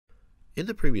In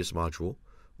the previous module,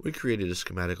 we created a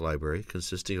schematic library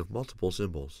consisting of multiple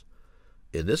symbols.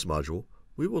 In this module,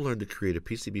 we will learn to create a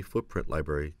PCB footprint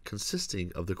library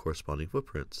consisting of the corresponding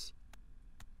footprints.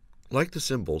 Like the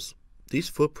symbols, these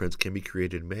footprints can be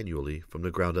created manually from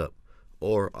the ground up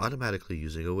or automatically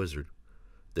using a wizard.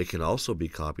 They can also be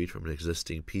copied from an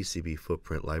existing PCB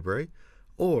footprint library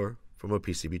or from a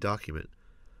PCB document.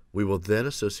 We will then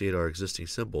associate our existing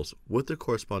symbols with the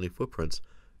corresponding footprints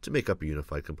to make up a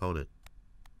unified component.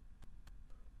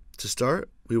 To start,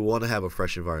 we will want to have a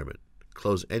fresh environment.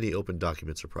 Close any open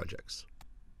documents or projects.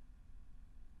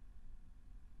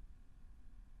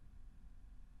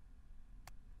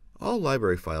 All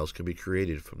library files can be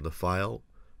created from the File,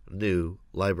 New,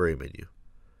 Library menu.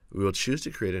 We will choose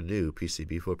to create a new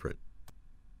PCB footprint.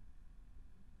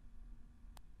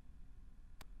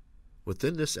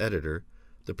 Within this editor,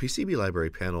 the PCB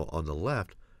library panel on the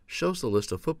left shows the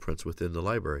list of footprints within the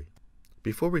library.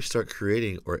 Before we start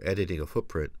creating or editing a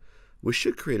footprint, we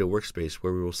should create a workspace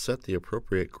where we will set the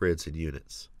appropriate grids and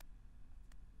units.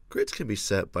 Grids can be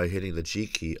set by hitting the G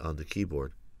key on the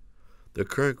keyboard. The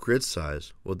current grid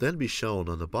size will then be shown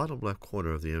on the bottom left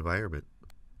corner of the environment.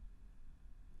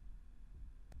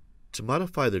 To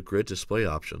modify the grid display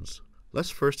options, let's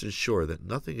first ensure that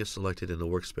nothing is selected in the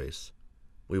workspace.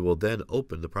 We will then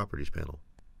open the Properties panel.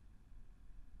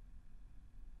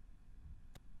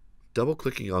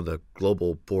 Double-clicking on the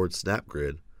Global Board Snap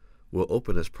Grid will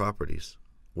open as Properties,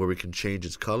 where we can change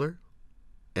its color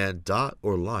and dot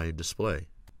or line display.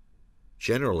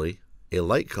 Generally, a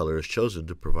light color is chosen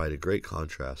to provide a great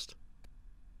contrast.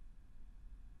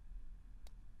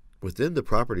 Within the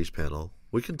Properties panel,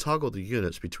 we can toggle the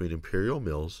units between imperial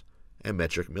mils and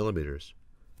metric millimeters.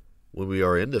 When we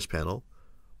are in this panel,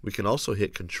 we can also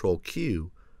hit Ctrl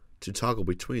Q to toggle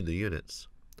between the units.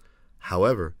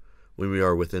 However, when we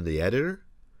are within the editor,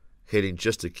 hitting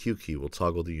just the Q key will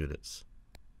toggle the units.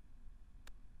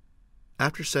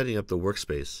 After setting up the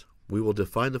workspace, we will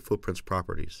define the footprint's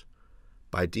properties.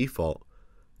 By default,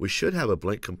 we should have a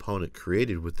blank component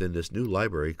created within this new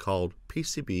library called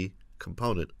PCB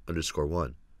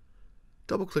component_1.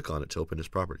 Double-click on it to open its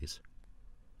properties.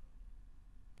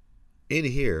 In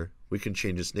here, we can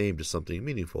change its name to something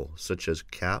meaningful, such as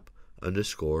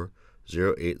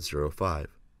cap_0805.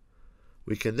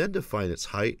 We can then define its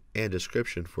height and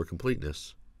description for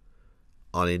completeness.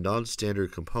 On a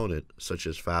non-standard component, such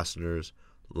as fasteners,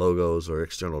 logos, or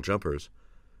external jumpers,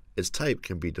 its type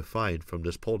can be defined from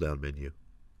this pull-down menu.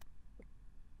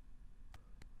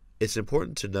 It's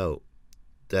important to note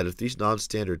that if these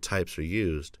non-standard types are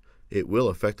used, it will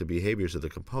affect the behaviors of the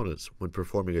components when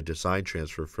performing a design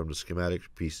transfer from the schematic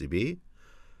PCB,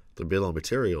 the bill of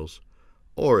materials,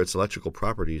 or its electrical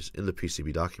properties in the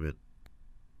PCB document.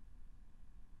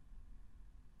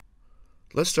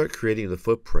 Let's start creating the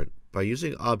footprint by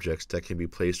using objects that can be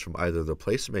placed from either the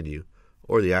Place menu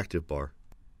or the Active bar.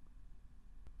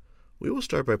 We will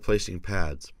start by placing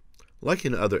pads. Like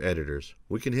in other editors,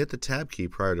 we can hit the Tab key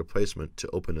prior to placement to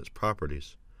open its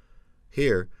properties.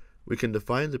 Here, we can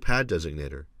define the pad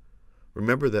designator.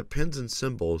 Remember that pins and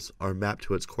symbols are mapped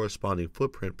to its corresponding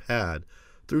footprint pad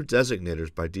through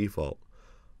designators by default,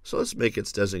 so let's make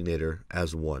its designator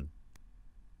as 1.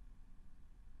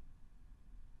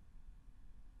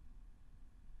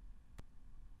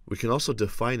 We can also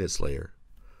define its layer.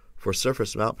 For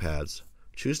surface mount pads,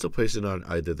 choose to place it on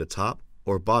either the top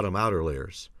or bottom outer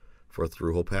layers. For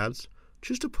through-hole pads,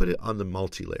 choose to put it on the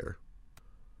multi-layer.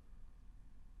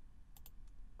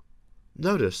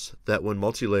 Notice that when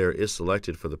multi-layer is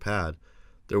selected for the pad,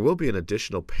 there will be an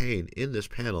additional pane in this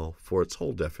panel for its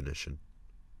hole definition.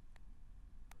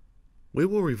 We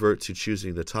will revert to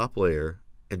choosing the top layer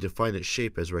and define its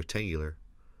shape as rectangular.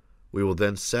 We will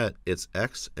then set its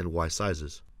X and Y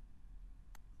sizes.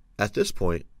 At this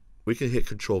point, we can hit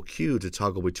Ctrl Q to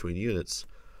toggle between units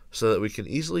so that we can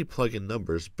easily plug in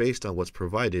numbers based on what's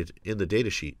provided in the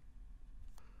datasheet.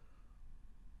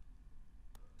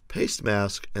 Paste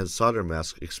mask and solder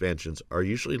mask expansions are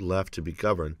usually left to be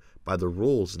governed by the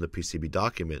rules in the PCB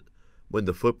document when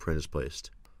the footprint is placed.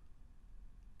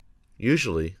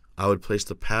 Usually, I would place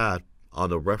the pad on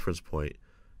the reference point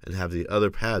and have the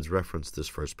other pads reference this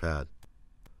first pad.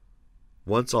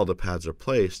 Once all the pads are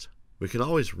placed, we can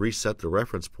always reset the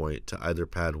reference point to either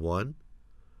pad 1,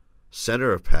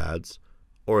 center of pads,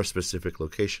 or a specific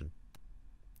location.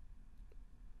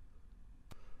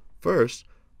 First,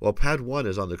 while pad 1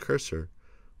 is on the cursor,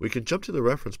 we can jump to the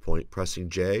reference point pressing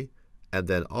J and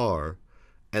then R,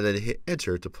 and then hit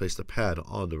Enter to place the pad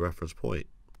on the reference point.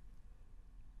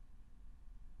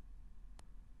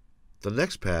 The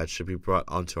next pad should be brought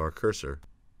onto our cursor.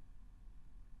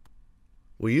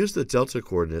 We use the delta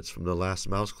coordinates from the last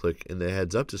mouse click in the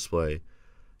heads-up display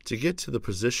to get to the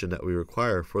position that we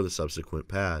require for the subsequent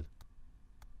pad.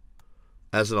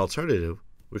 As an alternative,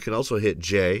 we can also hit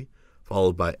J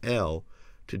followed by L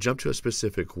to jump to a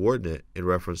specific coordinate in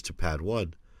reference to pad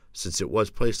 1, since it was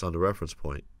placed on the reference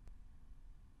point.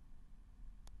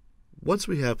 Once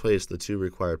we have placed the two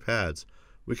required pads,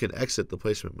 we can exit the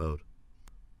placement mode.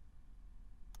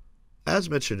 As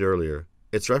mentioned earlier,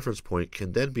 its reference point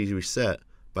can then be reset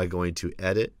by going to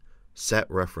Edit, Set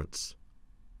Reference.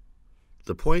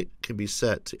 The point can be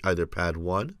set to either pad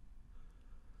 1,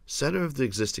 center of the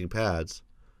existing pads,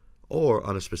 or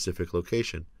on a specific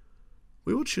location.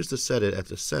 We will choose to set it at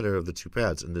the center of the two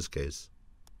pads in this case.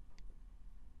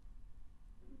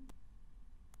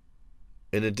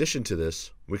 In addition to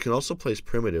this, we can also place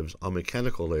primitives on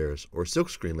mechanical layers or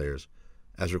silkscreen layers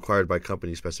as required by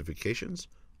company specifications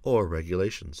or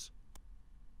regulations.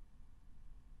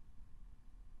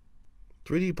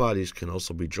 3D bodies can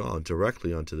also be drawn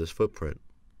directly onto this footprint.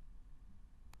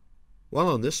 While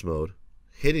on this mode,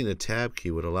 hitting the Tab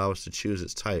key would allow us to choose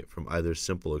its type from either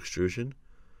simple extrusion,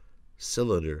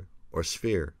 cylinder, or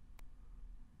sphere.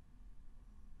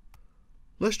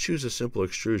 Let's choose a simple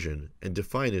extrusion and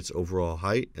define its overall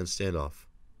height and standoff.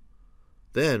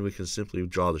 Then we can simply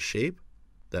draw the shape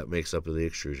that makes up the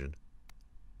extrusion.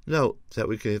 Note that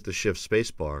we can hit the Shift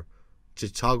spacebar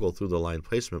to toggle through the line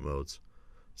placement modes,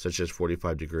 such as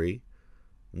 45 degree,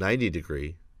 90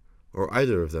 degree, or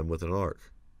either of them with an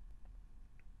arc.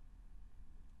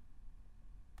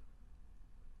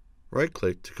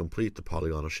 Right-click to complete the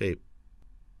polygonal shape.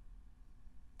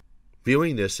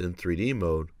 Viewing this in 3D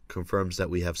mode confirms that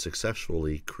we have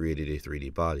successfully created a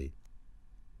 3D body.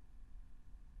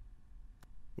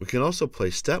 We can also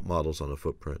place step models on a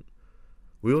footprint.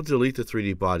 We will delete the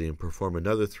 3D body and perform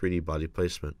another 3D body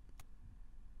placement.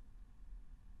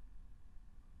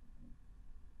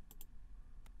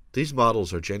 These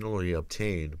models are generally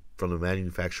obtained from the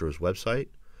manufacturer's website,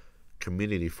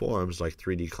 community forums like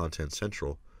 3D Content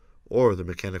Central, or the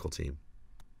mechanical team.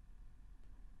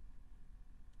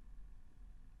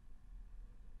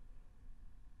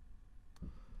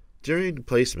 During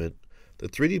placement, the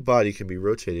 3D body can be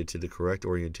rotated to the correct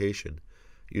orientation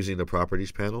using the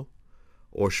Properties panel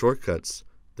or shortcuts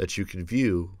that you can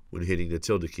view when hitting the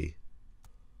tilde key.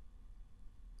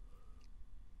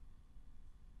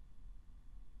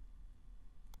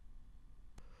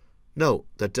 Note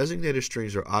that designator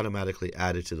strings are automatically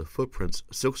added to the footprint's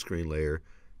silkscreen layer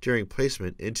during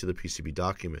placement into the PCB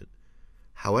document.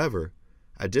 However,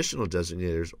 additional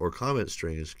designators or comment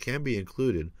strings can be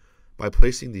included by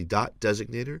placing the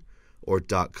 .designator or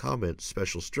 .comment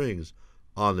special strings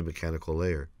on the mechanical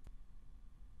layer.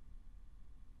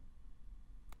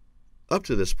 Up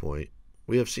to this point,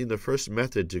 we have seen the first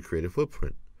method to create a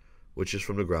footprint, which is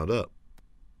from the ground up.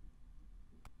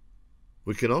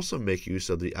 We can also make use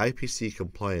of the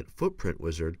IPC-compliant Footprint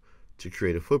Wizard to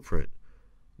create a footprint,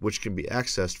 which can be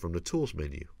accessed from the Tools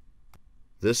menu.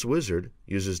 This wizard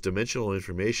uses dimensional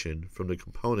information from the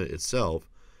component itself,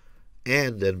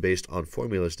 and then based on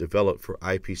formulas developed for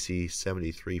IPC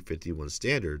 7351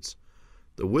 standards,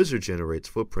 the wizard generates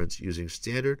footprints using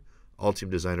standard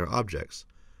Altium Designer objects,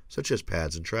 such as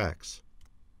pads and tracks.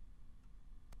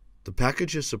 The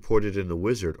packages supported in the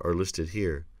wizard are listed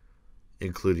here,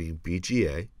 including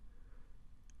BGA,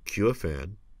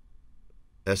 QFN,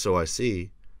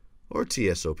 SOIC, or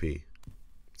TSOP.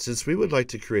 Since we would like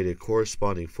to create a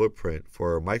corresponding footprint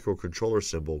for our microcontroller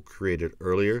symbol created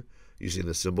earlier using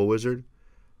the symbol wizard,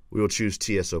 we will choose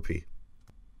TSOP.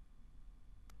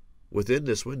 Within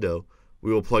this window,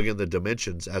 we will plug in the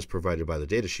dimensions as provided by the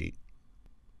datasheet.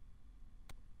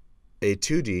 A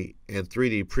 2D and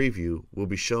 3D preview will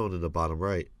be shown in the bottom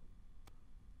right.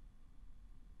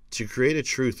 To create a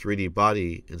true 3D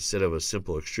body instead of a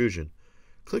simple extrusion,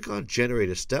 click on Generate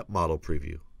a Step Model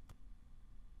Preview.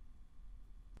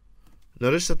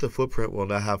 Notice that the footprint will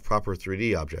now have proper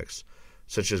 3D objects,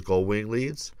 such as gold wing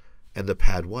leads and the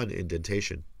Pad 1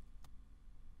 indentation.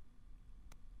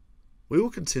 We will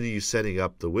continue setting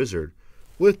up the wizard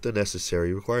with the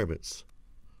necessary requirements.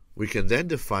 We can then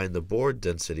define the board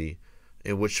density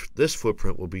in which this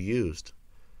footprint will be used.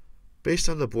 Based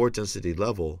on the board density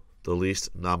level, the least,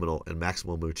 nominal, and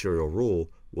maximal material rule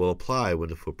will apply when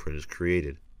the footprint is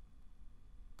created.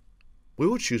 We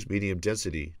will choose medium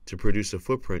density to produce a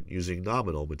footprint using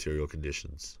nominal material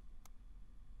conditions.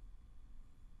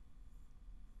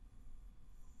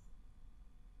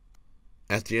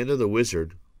 At the end of the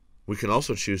wizard, we can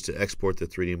also choose to export the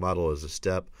 3D model as a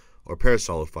step or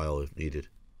parasolid file if needed.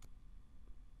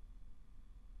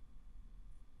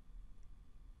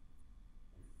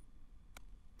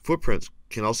 Footprints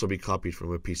can also be copied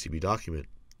from a PCB document.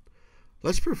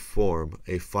 Let's perform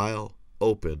a File,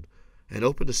 Open, and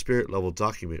open the spirit level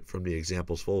document from the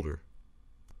Examples folder.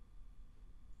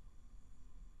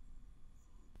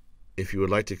 If you would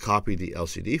like to copy the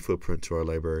LCD footprint to our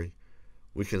library,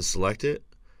 we can select it,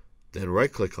 then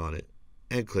right-click on it,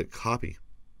 and click Copy.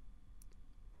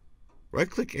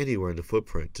 Right-click anywhere in the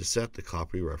footprint to set the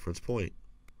copy reference point.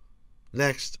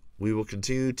 Next, we will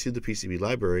continue to the PCB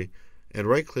library and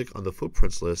right-click on the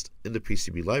footprints list in the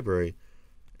PCB library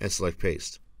and select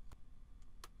Paste.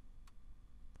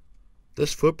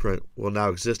 This footprint will now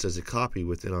exist as a copy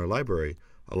within our library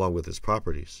along with its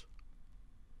properties.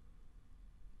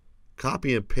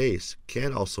 Copy and paste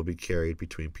can also be carried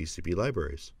between PCB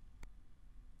libraries.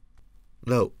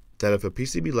 Note that if a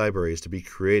PCB library is to be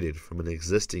created from an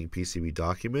existing PCB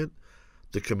document,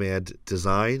 the command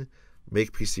design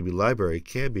make PCB library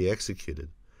can be executed.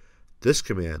 This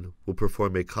command will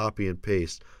perform a copy and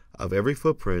paste of every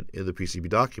footprint in the PCB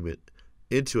document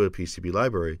into a PCB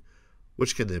library,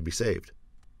 which can then be saved.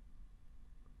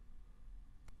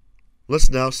 Let's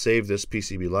now save this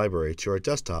PCB library to our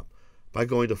desktop by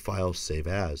going to File, Save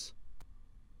As.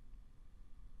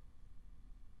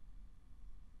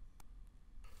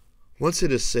 Once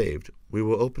it is saved, we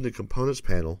will open the Components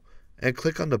panel and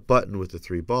click on the button with the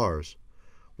 3 bars.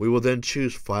 We will then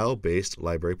choose File-Based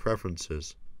Library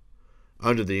Preferences.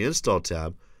 Under the Install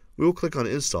tab, we will click on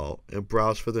Install and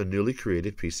browse for the newly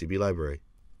created PCB library.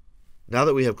 Now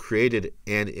that we have created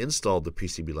and installed the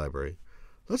PCB library,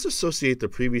 let's associate the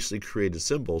previously created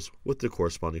symbols with the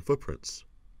corresponding footprints.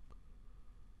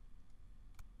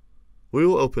 We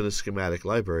will open the schematic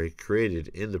library created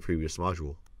in the previous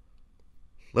module.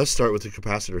 Let's start with the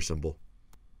capacitor symbol.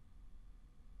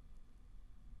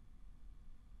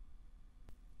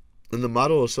 In the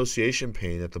Model Association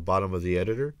pane at the bottom of the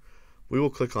editor, we will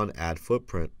click on Add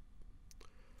Footprint.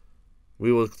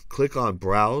 We will click on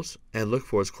Browse and look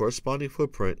for its corresponding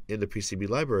footprint in the PCB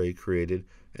library created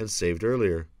and saved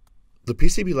earlier. The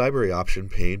PCB library option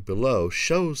pane below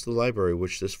shows the library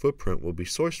which this footprint will be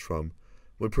sourced from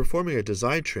when performing a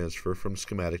design transfer from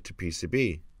schematic to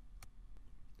PCB.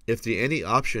 If the Any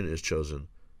option is chosen,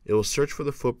 it will search for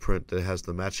the footprint that has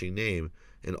the matching name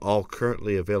in all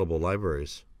currently available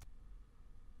libraries.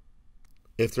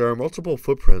 If there are multiple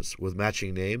footprints with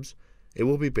matching names, it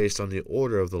will be based on the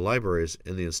order of the libraries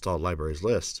in the installed libraries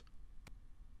list.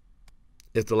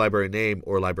 If the library name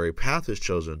or library path is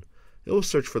chosen, it will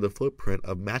search for the footprint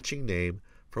of matching name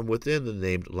from within the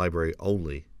named library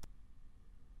only.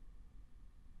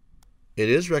 It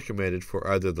is recommended for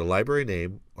either the library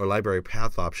name or library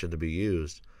path option to be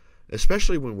used,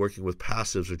 especially when working with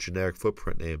passives or generic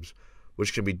footprint names,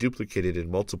 which can be duplicated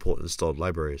in multiple installed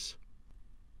libraries.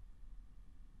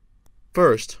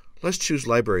 First, let's choose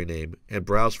library name and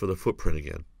browse for the footprint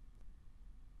again.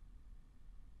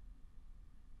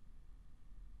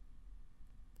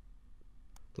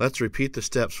 Let's repeat the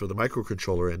steps for the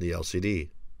microcontroller and the LCD.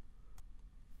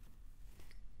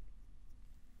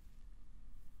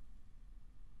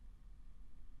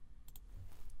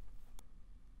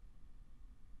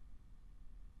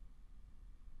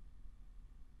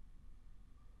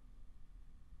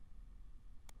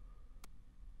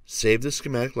 Save the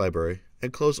schematic library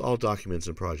and close all documents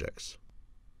and projects.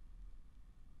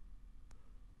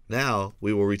 Now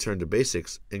we will return to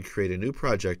Basics and create a new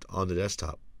project on the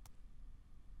desktop.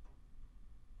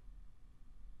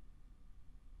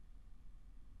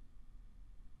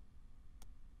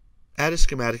 Add a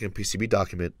schematic and PCB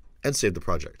document and save the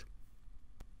project.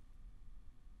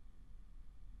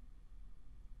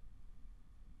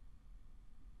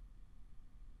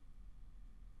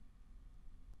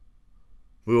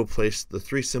 We will place the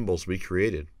 3 symbols we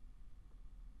created.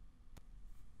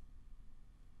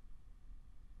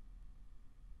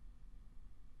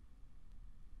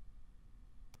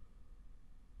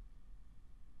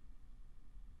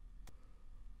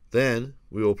 Then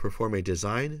we will perform a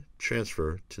design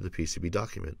transfer to the PCB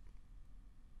document.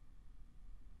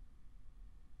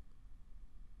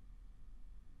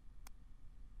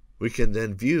 We can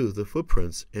then view the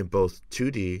footprints in both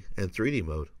 2D and 3D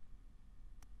mode.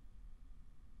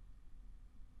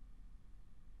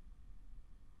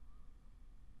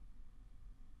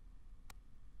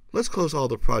 Let's close all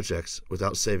the projects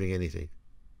without saving anything.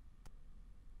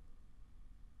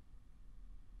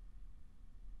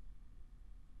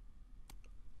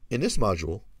 In this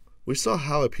module, we saw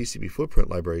how a PCB footprint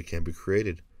library can be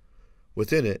created.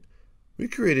 Within it, we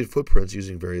created footprints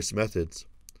using various methods.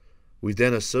 We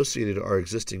then associated our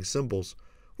existing symbols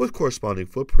with corresponding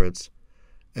footprints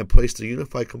and placed the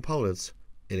unified components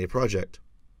in a project.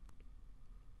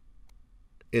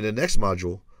 In the next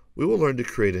module, we will learn to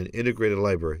create an integrated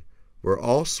library where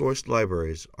all sourced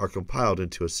libraries are compiled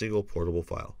into a single portable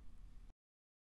file.